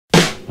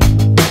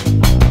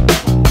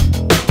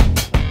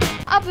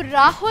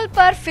राहुल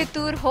पर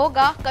फितूर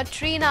होगा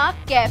कटरीना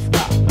कैफ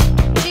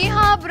का। जी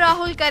हाँ, अब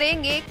राहुल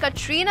करेंगे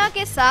कटरीना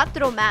के साथ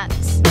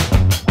रोमांस।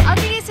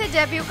 अगली से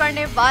डेब्यू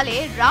करने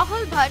वाले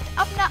राहुल भट्ट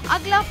अपना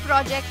अगला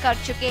प्रोजेक्ट कर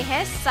चुके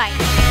हैं sign.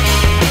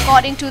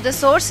 According to the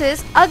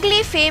sources,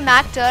 ugly fame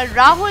actor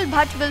Rahul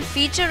Bhat will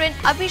feature in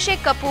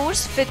Abhishek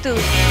Kapoor's Fitoor।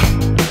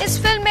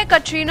 इस फिल्म में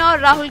कटरीना और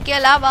राहुल के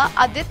अलावा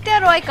आदित्य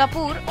रॉय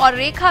कपूर और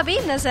रेखा भी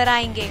नजर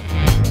आएंगे।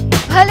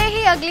 भले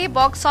ही अगली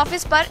बॉक्स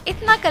ऑफिस पर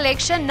इतना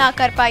कलेक्शन ना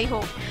कर पाई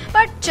हो,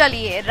 बट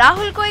चलिए,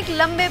 राहुल को एक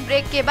लंबे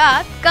ब्रेक के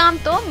बाद काम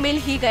तो मिल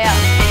ही गया।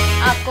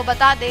 आपको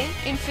बता दें,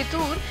 इन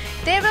फितूर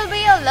there will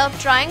be a love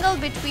triangle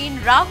between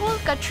Rahul,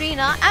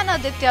 Katrina and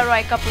Aditya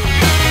Roy Kapoor.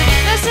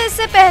 वैसे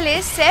इससे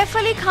पहले सैफ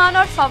अली खान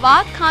और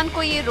फवाद खान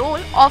को ये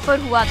रोल ऑफर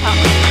हुआ था,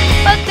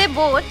 but they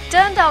both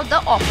turned out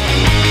the offer।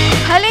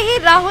 भले ही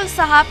राहुल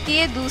साहब की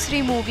ये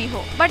दूसरी मूवी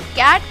हो, बट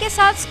कैट के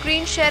साथ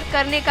स्क्रीन शेयर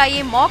करने का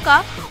ये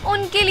मौका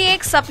उनके लिए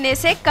एक सपने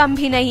से कम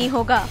भी नहीं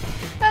होगा।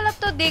 अब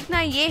तो देखना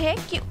ये है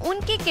कि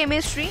उनकी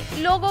केमिस्ट्री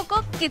लोगों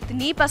को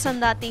कितनी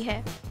पसंद आती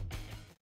है।